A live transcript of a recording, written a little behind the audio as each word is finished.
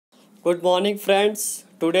Good morning, friends.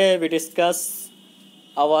 Today we discuss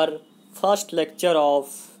our first lecture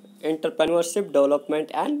of entrepreneurship development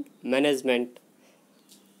and management.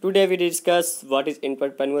 Today we discuss what is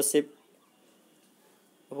entrepreneurship,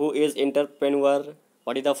 who is entrepreneur,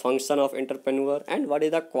 what is the function of entrepreneur, and what is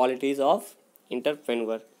the qualities of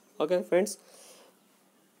entrepreneur. Okay, friends,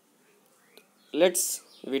 let's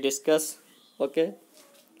we discuss. Okay,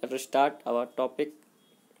 let's start our topic.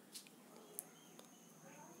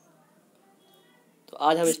 तो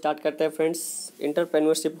आज हम start करते हैं friends.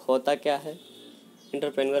 Entrepreneurship होता क्या है,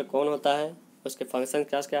 entrepreneur कौन होता है, उसके फंक्शन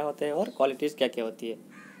क्या क्या होते हैं और क्वालिटीज़ क्या क्या होती है।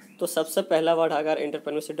 तो सबसे पहला वर्ड अगर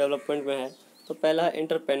इंटरप्रेन्योरशिप डेवलपमेंट में है तो पहला है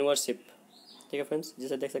इंटरप्रेन्योरशिप। ठीक है फ्रेंड्स,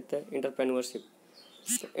 जिसे देख सकते हैं इंटरप्रेन्योरशिप।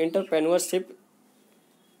 तो इंटरप्रेन्योरशिप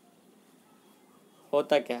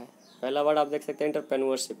होता क्या है, पहला वर्ड आप देख सकते हैं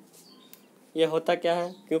इंटरप्रेन्योरशिप। ये होता क्या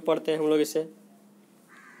है, क्यों पढ़ते हैं हम लोग इसे।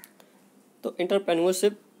 तो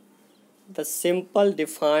entrepreneurship, the simple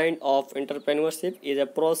define of entrepreneurship is a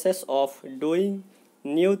process of doing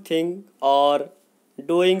new thing or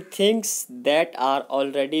doing things that are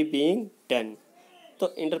already being done।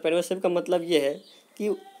 तो entrepreneurship का मतलब ये है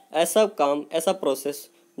कि ऐसा काम, ऐसा प्रोसेस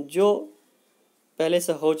जो पहले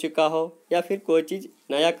से हो चुका हो या फिर कोई चीज़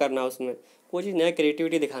नया करना हो, उसमें कोई चीज़ नया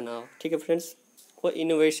क्रिएटिविटी दिखाना हो। ठीक है फ्रेंड्स, कोई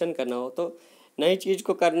इनोवेशन करना हो तो नई चीज़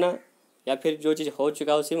को करना, या फिर जो चीज़ हो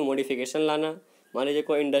चुका है उसी में मॉडिफिकेशन लाना। मान लीजिए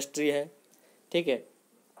कोई इंडस्ट्री है, ठीक है,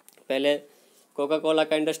 पहले कोका कोला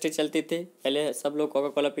का इंडस्ट्री चलती थी, पहले सब लोग कोका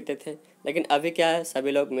कोला पीते थे, लेकिन अभी क्या है,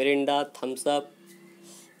 सभी लोग मिरिंडा, थम्स अप,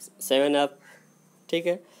 7 अप, ठीक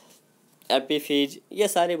है, एपी फिज, ये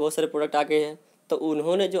सारे बहुत सारे प्रोडक्ट आ गए हैं। तो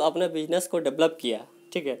उन्होंने जो अपना बिजनेस को डेवलप किया,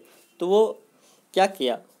 ठीक है, तो वो क्या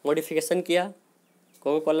किया, मॉडिफिकेशन किया।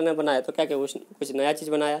 कोका कोला ने बनाया तो क्या किया, कुछ नया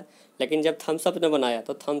चीज़ बनाया। लेकिन जब थम्स अप ने बनाया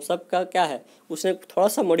तो थम्स अप का क्या है, उसने थोड़ा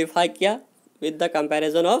सा मॉडिफाई किया with the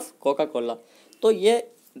comparison of Coca Cola. तो ये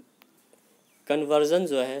कन्वर्जन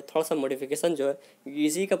जो है, थोड़ा सा मॉडिफिकेशन जो है,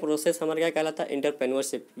 इसी का प्रोसेस हमारा क्या कहलाता है,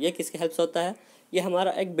 एंटरप्रेन्योरशिप। ये किसके हेल्प से होता है, ये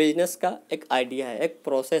हमारा एक बिजनेस का एक आइडिया है, एक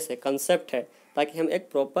प्रोसेस है, कंसेप्ट है, ताकि हम एक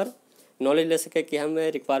प्रॉपर नॉलेज ले सकें कि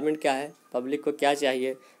हमें रिक्वायरमेंट क्या है, पब्लिक को क्या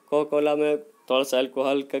चाहिए। कोका कोला में थोड़ा सा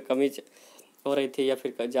अल्कोहल का कमी हो रही थी या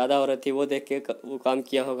फिर ज़्यादा हो रही थी, वो देख के वो काम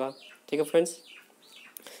किया होगा। ठीक है फ्रेंड्स,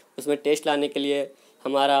 उसमें टेस्ट लाने के लिए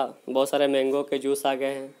हमारा बहुत सारे मैंगो के जूस आ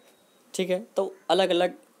गए हैं। ठीक है, तो अलग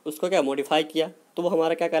अलग उसको क्या मॉडिफाई किया, तो वो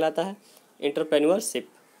हमारा क्या कहलाता है, एंटरप्रेन्योरशिप।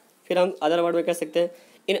 फिर हम अदर वर्ड में कह सकते हैं,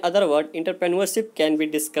 in other word entrepreneurship can be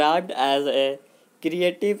described as a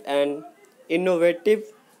creative and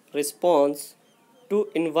innovative response to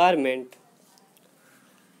environment.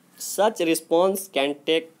 Such response can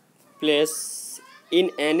take place in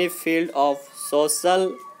any field of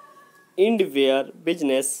social endeavor,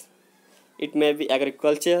 business. It may be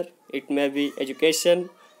agriculture, it may be education,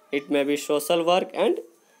 it may be social work and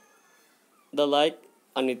the like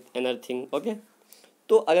anything. Okay,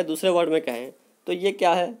 तो अगर दूसरे word में कहें तो ये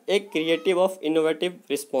क्या है, एक क्रिएटिव ऑफ इनोवेटिव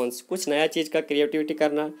रिस्पॉन्स, कुछ नया चीज़ का क्रिएटिविटी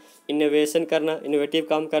करना, इनोवेशन करना, इनोवेटिव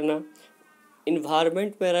काम करना,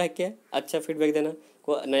 इन्वायरमेंट में रह के अच्छा फीडबैक देना,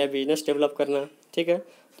 को नया बिजनेस डेवलप करना। ठीक है,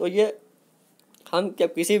 तो ये हम क्या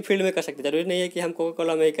किसी भी फील्ड में कर सकते हैं, ज़रूरी नहीं है कि हम कोका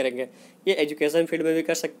कोला में ही करेंगे, ये एजुकेशन फील्ड में भी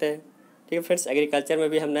कर सकते हैं। ठीक है फ्रेंड्स, एग्रीकल्चर में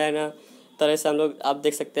भी हम नया नया तरह से हम लोग, आप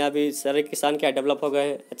देख सकते हैं अभी सारे किसान क्या डेवलप हो गए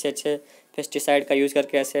हैं, अच्छे अच्छे पेस्टिसाइड का यूज़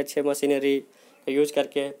करके, ऐसे अच्छे मशीनरी का यूज़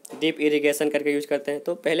करके, डीप इरिगेशन करके यूज़ करते हैं।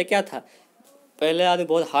 तो पहले क्या था, पहले आदमी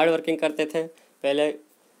बहुत हार्ड वर्किंग करते थे, पहले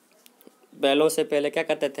बैलों से पहले क्या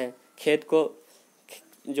करते थे, खेत को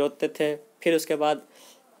जोतते थे, फिर उसके बाद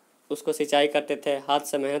उसको सिंचाई करते थे, हाथ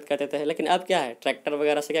से मेहनत करते थे। लेकिन अब क्या है, ट्रैक्टर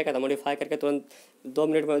वगैरह से क्या करता है, मॉडिफाई करके तुरंत 2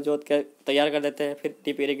 मिनट में जोत के तैयार कर देते हैं, फिर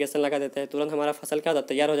डीप इरिगेशन लगा देते हैं, तुरंत हमारा फसल क्या होता है,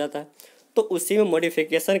 तैयार हो जाता है। तो उसी में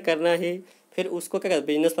मॉडिफिकेशन करना ही, फिर उसको क्या कहते हैं,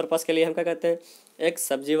 बिजनेस पर्पज़ के लिए हम क्या करते हैं, एक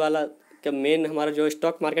सब्जी वाला का मेन हमारा जो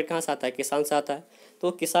स्टॉक मार्केट कहाँ से आता है, किसान से आता है।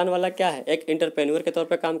 तो किसान वाला क्या है, एक इंटरप्रेन्योर के तौर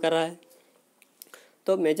पर काम कर रहा है।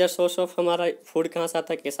 तो मेजर सोर्स ऑफ हमारा फूड कहाँ से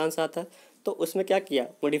आता है, किसान से आता है। तो उसमें क्या किया,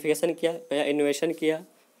 मॉडिफिकेशन किया, नया इनोवेशन किया,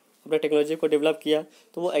 अपने टेक्नोलॉजी को डेवलप किया।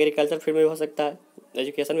 तो वो एग्रीकल्चर फील्ड में भी हो सकता है,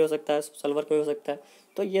 एजुकेशन में हो सकता है, सोशल वर्क में हो सकता है।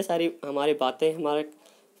 तो ये सारी हमारी बातें हमारे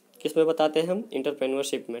किस में बताते हैं हम,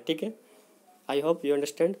 एंटरप्रेन्योरशिप में। ठीक है, I hope you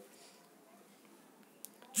understand.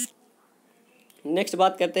 Next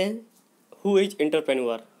बात करते हैं, हु इज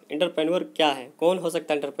एंटरप्रेन्योर। एंटरप्रेन्योर क्या है, कौन हो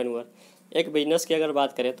सकता है एंटरप्रेन्योर। एक बिजनेस की अगर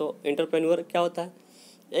बात करें तो एंटरप्रेन्योर क्या होता है,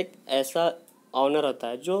 एक ऐसा ऑनर होता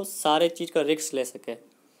है जो सारे चीज़ का रिस्क ले सके।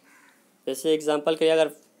 जैसे एग्जांपल के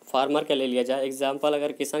अगर फार्मर का ले लिया जाए, एग्जांपल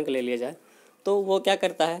अगर किसान का ले लिया जाए, तो वो क्या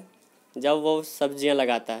करता है, जब वो सब्जियां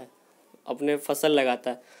लगाता है, अपने फसल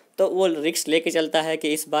लगाता है, तो वो रिस्क लेके चलता है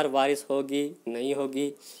कि इस बार बारिश होगी नहीं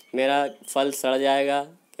होगी, मेरा फल सड़ जाएगा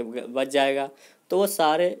कि बच जाएगा। तो वो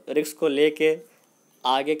सारे रिस्क को लेके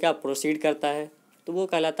आगे क्या प्रोसीड करता है, तो वो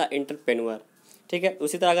कहलाता है एंटरप्रेन्योर। ठीक है।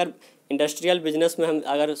 उसी तरह अगर इंडस्ट्रियल बिजनेस में हम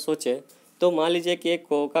अगर सोचें तो मान लीजिए कि एक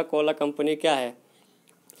कोका कोला कंपनी क्या है,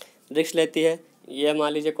 रिस्क लेती है। ये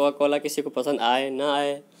मान लीजिए कोका कोला किसी को पसंद आए ना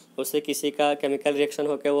आए, उससे किसी का केमिकल रिएक्शन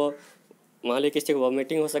होकर वो मान लीजिए किसी को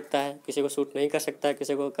वॉमिटिंग हो सकता है, किसी को सूट नहीं कर सकता है,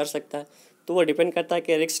 किसी को कर सकता है। तो वो डिपेंड करता है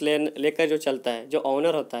कि रिस्क लेकर जो चलता है, जो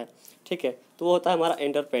ऑनर होता है, ठीक है, तो वो होता है हमारा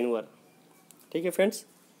एंटरप्रेन्योर। ठीक है फ्रेंड्स।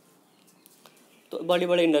 तो बड़ी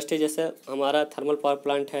बड़ी इंडस्ट्री जैसे हमारा थर्मल पावर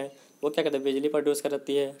प्लांट है, वो क्या कहते हैं, बिजली प्रोड्यूस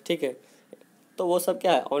करती है। ठीक है। तो वो सब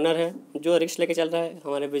क्या है, ऑनर है जो रिस्क लेके चल रहा है।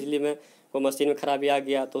 हमारे बिजली में कोई मशीन में खराबी आ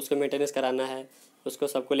गया तो उसको मेंटेनेंस कराना है, उसको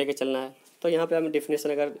सबको लेके चलना है। तो यहाँ पे हम डिफिनेशन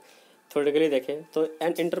अगर थोड़ेकली देखें तो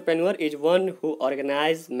an entrepreneur is one who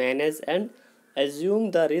organise, manage and assume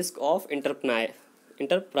the risk of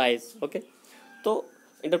enterprise. Okay. तो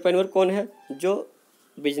एंटरप्रेन्योर कौन है, जो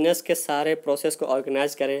बिजनेस के सारे प्रोसेस को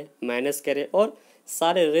ऑर्गेनाइज करे, मैनेज करे और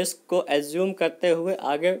सारे रिस्क को एज्यूम करते हुए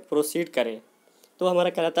आगे प्रोसीड करे, तो हमारा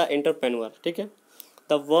कहलाता है एंटरप्रेन्योर। ठीक है।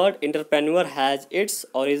 The word entrepreneur has its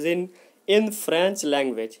origin in French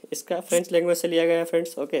language. इसका फ्रेंच लैंग्वेज से लिया गया है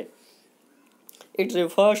friends. Okay. It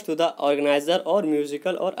refers to the organiser और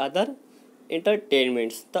म्यूजिकल और अदर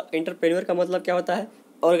इंटरटेनमेंट्स। तो एंटरप्रेन्योर का मतलब क्या होता है,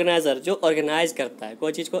 ऑर्गेनाइजर, जो ऑर्गेनाइज करता है,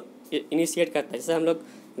 कोई चीज़ को इनिशिएट करता है। जैसे हम लोग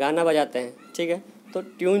गाना बजाते हैं, ठीक है, तो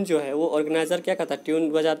ट्यून जो है वो ऑर्गेनाइजर क्या करता है, ट्यून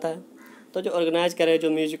बजाता है। तो जो ऑर्गेनाइज करे, जो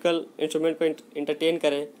म्यूजिकल इंस्ट्रूमेंट को इंटरटेन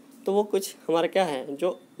करे, तो वो कुछ हमारा क्या है,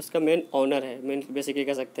 जो उसका मेन ऑनर है, मेन बेसिकली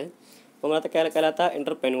कह सकते हैं, वो हमारा तो क्या कहलाता है,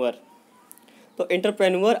 एंटरप्रेन्योर। तो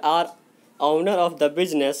entrepreneur are honour of the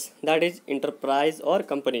business that is enterprise और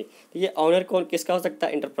कंपनी। तो ये ऑनर कौन किसका हो सकता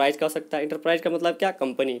है, इंटरप्राइज का हो सकता है। इंटरप्राइज का मतलब क्या,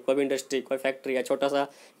 कंपनी, कोई भी इंडस्ट्री, कोई फैक्ट्री या छोटा सा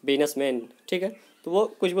बिजनेसमैन। ठीक है। तो वो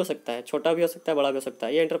कुछ भी हो सकता है, छोटा भी हो सकता है, बड़ा भी हो सकता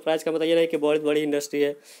है। ये इंटरप्राइज का मतलब ये नहीं कि बहुत बड़ी इंडस्ट्री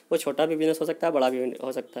है, वो छोटा भी बिजनेस हो सकता है, बड़ा भी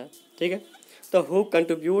हो सकता है। ठीक है। तो who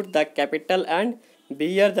contribute the capital and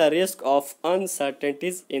bear the risk of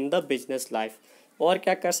uncertainties in the business life. और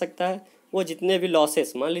क्या कर सकता है, वो जितने भी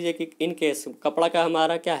लॉसेस, मान लीजिए कि इन केस कपड़ा का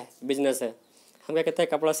हमारा क्या है, बिजनेस है, हम क्या कहते हैं,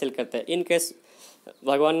 कपड़ा सेल करते हैं। इन केस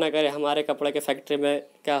भगवान ना करे हमारे कपड़े के फैक्ट्री में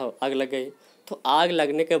क्या हो, आग लग गई, तो आग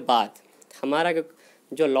लगने के बाद हमारा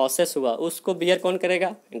जो लॉसेस हुआ उसको बियर कौन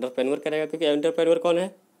करेगा, एंटरप्रेन्योर करेगा। क्योंकि एंटरप्रेन्योर कौन है,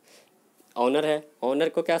 ऑनर है। ऑनर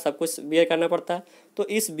को क्या सब कुछ बियर करना पड़ता है। तो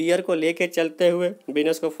इस बियर को लेके चलते हुए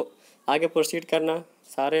बिजनेस को आगे प्रोसीड करना,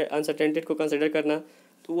 सारे अनसर्टेनिटी को कंसिडर करना,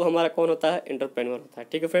 तो वो हमारा कौन होता है, एंटरप्रेन्योर होता है।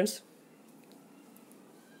 ठीक है फ्रेंड्स।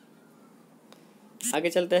 आगे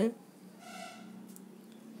चलते हैं।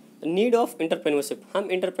 Need of entrepreneurship.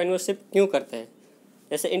 हम एंटरप्रेन्योरशिप क्यों करते हैं,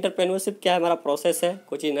 जैसे एंटरप्रेन्योरशिप क्या है, हमारा प्रोसेस है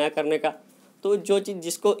कोई चीज़ नया करने का। तो जो चीज़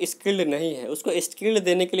जिसको स्किल्ड नहीं है उसको स्किल्ड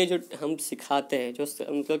देने के लिए जो हम सिखाते हैं, जो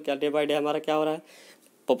मतलब क्या डे बाय डे हमारा क्या हो रहा है,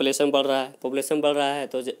 पॉपुलेशन बढ़ रहा है, पॉपुलेशन बढ़ रहा है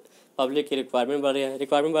तो पब्लिक की रिक्वायरमेंट बढ़ रही है,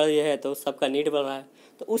 रिक्वायरमेंट बढ़ रही है तो सबका नीड बढ़ रहा है।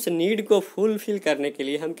 तो उस नीड को फुलफिल करने के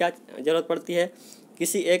लिए हम क्या ज़रूरत पड़ती है,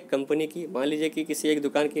 किसी एक कंपनी की, मान लीजिए कि किसी एक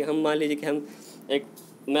दुकान की, हम मान लीजिए कि हम एक,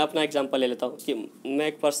 मैं अपना एग्जांपल ले लेता हूँ कि मैं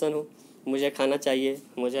एक पर्सन हूँ, मुझे खाना चाहिए,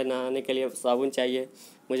 मुझे नहाने के लिए साबुन चाहिए,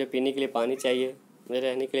 मुझे पीने के लिए पानी चाहिए, मुझे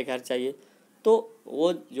रहने के लिए घर चाहिए। तो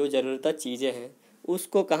वो जो ज़रूरत चीज़ें हैं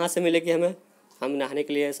उसको कहाँ से मिलेगी हमें, हम नहाने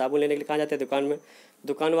के लिए साबुन लेने के लिए कहाँ जाते हैं, दुकान में।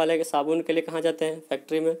 दुकान वाले के साबुन के लिए कहाँ जाते हैं,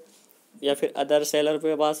 फैक्ट्री में, या फिर अदर सेलर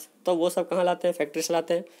के पास। तो वो सब कहाँ लाते हैं, फैक्ट्री से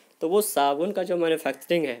लाते हैं। तो वो साबुन का जो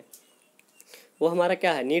मैन्युफैक्चरिंग है वो हमारा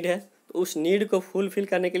क्या है, नीड है। तो उस नीड को फुलफिल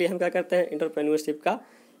करने के लिए हम क्या करते हैं, एंटरप्रेन्योरशिप का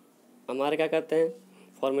हमारे क्या करते हैं,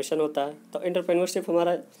 फॉर्मेशन होता है। तो एंटरप्रेन्योरशिप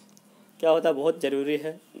हमारा क्या होता है, बहुत ज़रूरी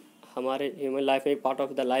है हमारे ह्यूमन लाइफ में, एक पार्ट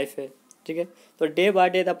ऑफ द लाइफ है। ठीक है। तो day by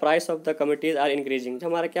day the price of the communities are increasing.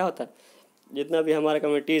 हमारा क्या होता है, जितना भी हमारा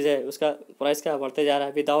कम्युनिटीज़ है उसका प्राइस क्या बढ़ते जा रहा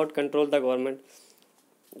है, विदाउट कंट्रोल द गवर्नमेंट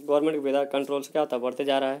के विदाउट कंट्रोल से क्या होता है, बढ़ते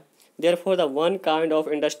जा रहा है। Therefore the one kind of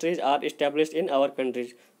industries are established in our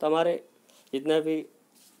countries. तो हमारे जितना भी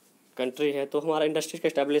कंट्री है तो हमारा इंडस्ट्रीज का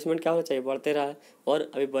इस्टेब्लिशमेंट क्या होना चाहिए, बढ़ते रहा है और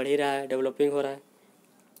अभी बढ़ ही रहा है, डेवलपिंग हो रहा है।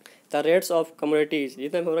 द रेट्स ऑफ कमोडिटीज़,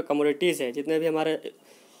 जितने भी हमारा कमोडिटीज़ है, जितने भी हमारे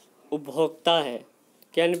उपभोक्ता है,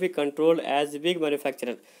 can be control as big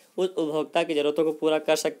manufacturer. उस उपभोक्ता की ज़रूरतों को पूरा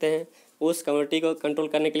कर सकते हैं। उस कम्युनिटी को कंट्रोल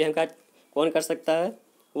करने के लिए हम क्या, कौन कर सकता है,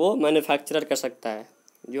 वो मैन्युफैक्चरर कर सकता है।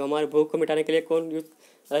 जो हमारे भूख को मिटाने के लिए कौन यूज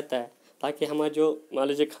रहता है, ताकि हमारा जो मान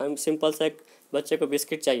लीजिए खान सिंपल सा एक बच्चे को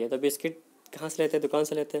बिस्किट चाहिए, तो बिस्किट कहाँ से लेते हैं, दुकान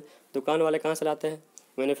से लेते हैं। दुकान वाले कहाँ से लाते हैं,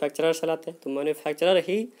 मैन्युफैक्चरर से लाते हैं। तो मैन्युफैक्चरर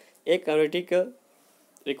ही एक कम्युनिटी के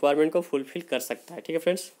रिक्वायरमेंट को फुलफिल कर सकता है। ठीक है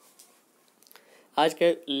फ्रेंड्स। आज के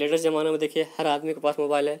लेटेस्ट ज़माने में देखिए हर आदमी के पास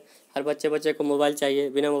मोबाइल है, हर बच्चे को मोबाइल चाहिए,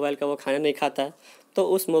 बिना मोबाइल का वो खाना नहीं खाता है। तो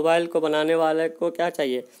उस मोबाइल को बनाने वाले को क्या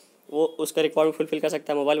चाहिए, वो उसका रिक्वायरमेंट फुलफिल कर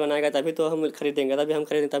सकता है। मोबाइल बनाएगा तभी तो हम खरीदेंगे,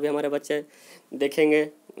 तभी हमारे बच्चे देखेंगे,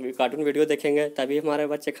 कार्टून वीडियो देखेंगे, तभी हमारे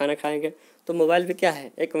बच्चे खाना खाएंगे। तो मोबाइल भी क्या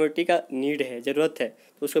है, एक कम्युनिटी का नीड है, ज़रूरत है।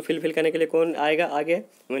 तो उसको फुलफिल करने के लिए कौन आएगा आगे,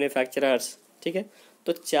 मैन्युफैक्चरर्स। ठीक है,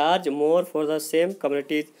 तो charge more for the same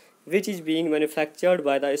communities which is being manufactured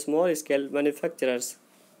by the small scale manufacturers.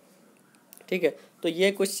 ठीक है, तो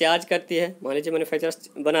ये कुछ चार्ज करती है। मान लीजिए मैन्युफैक्चरर्स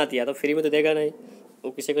बना दिया तो फ्री में तो देगा नहीं,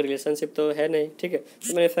 वो किसी का रिलेशनशिप तो है नहीं। ठीक है,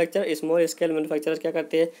 तो मैन्युफैक्चर स्मॉल स्केल मैन्युफैक्चरर क्या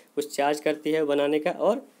करती है, कुछ चार्ज करती है बनाने का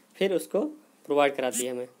और फिर उसको प्रोवाइड कराती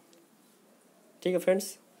है हमें। ठीक है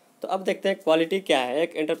फ्रेंड्स, तो अब देखते हैं क्वालिटी क्या है,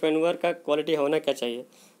 एक एंटरप्रेन्योर का क्वालिटी होना क्या चाहिए।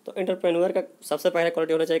 तो एंटरप्रेन्योर का सबसे पहले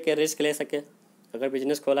क्वालिटी होना चाहिए कि रिस्क ले सके। अगर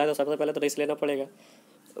बिजनेस खोला है तो सबसे पहले तो रिस्क लेना पड़ेगा,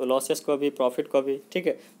 लॉसेस को भी प्रॉफिट को भी। ठीक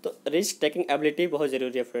है, तो रिस्क टेकिंग एबिलिटी बहुत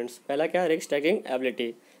ज़रूरी है फ्रेंड्स। पहला क्या है, risk taking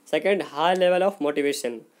ability. Second, high level of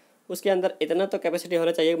motivation. उसके अंदर इतना तो कैपेसिटी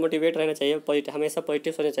होना चाहिए, मोटिवेट रहना चाहिए, पॉजिटिव, हमेशा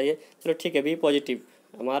पॉजिटिव होना चाहिए। चलो ठीक है, बी पॉजिटिव,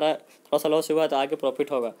 हमारा थोड़ा सा लॉस हुआ तो आगे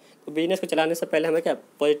प्रॉफिट होगा। तो बिजनेस को चलाने से पहले हमें क्या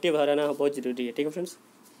पॉजिटिव रहना बहुत ज़रूरी है। ठीक है friends,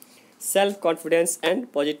 self confidence and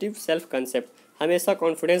positive self concept. हमेशा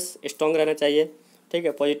कॉन्फिडेंस स्ट्रॉन्ग रहना चाहिए। ठीक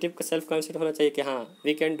है, पॉजिटिव का सेल्फ कंसेप्ट होना चाहिए कि हाँ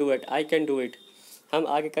we can do it, I can do it, हम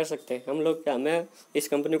आगे कर सकते हैं, हम लोग क्या, मैं इस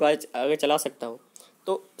कंपनी को आज आगे चला सकता हूँ।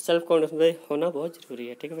 तो सेल्फ कॉन्फिडेंस होना बहुत ज़रूरी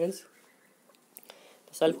है। ठीक है फ्रेंड्स,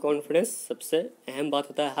 तो सेल्फ कॉन्फिडेंस सबसे अहम बात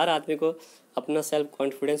होता है। हर आदमी को अपना सेल्फ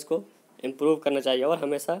कॉन्फिडेंस को इम्प्रूव करना चाहिए और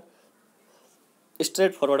हमेशा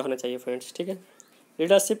स्ट्रेट फॉरवर्ड होना चाहिए फ्रेंड्स। ठीक है,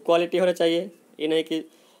 लीडरशिप क्वालिटी होना चाहिए। ये नहीं कि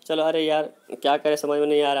चलो अरे यार क्या करें समझ में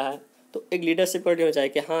नहीं आ रहा है, तो एक लीडरशिप क्वालिटी होना चाहिए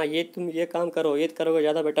कि हाँ ये तुम ये काम करो, ये करोगे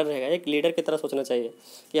ज़्यादा बेटर रहेगा। एक लीडर की तरह सोचना चाहिए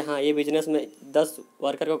कि हाँ ये बिजनेस में 10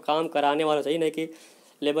 वर्कर को काम कराने वाला चाहिए, नहीं कि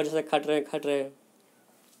लेबर जैसे खट रहे हैं।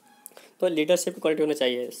 तो लीडरशिप की क्वालिटी होना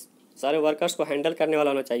चाहिए, सारे वर्कर्स को हैंडल करने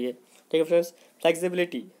वाला होना चाहिए। ठीक है फ्रेंड्स,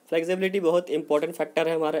 फ्लेक्सिबिलिटी बहुत इंपॉर्टेंट फैक्टर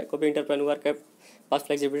है हमारे को भी। एंटरप्रेन्योर के पास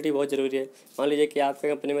फ्लेक्सिबिलिटी बहुत ज़रूरी है। मान लीजिए कि आपके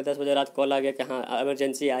कंपनी में 10 बजे रात कॉल आ गया कि हाँ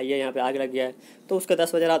इमरजेंसी आई है, यहाँ पे आग लग गया है, तो उसको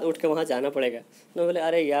 10 बजे रात उठ के वहाँ जाना पड़ेगा। तो बोले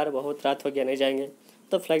अरे यार बहुत रात हो गया, नहीं जाएंगे।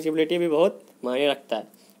 तो फ्लेक्सिबिलिटी भी बहुत मायने रखता है।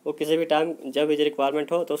 वो किसी भी टाइम जब भी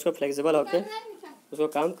रिक्वायरमेंट हो तो उसको फ्लेक्सिबल होकर उसको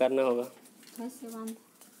काम करना होगा।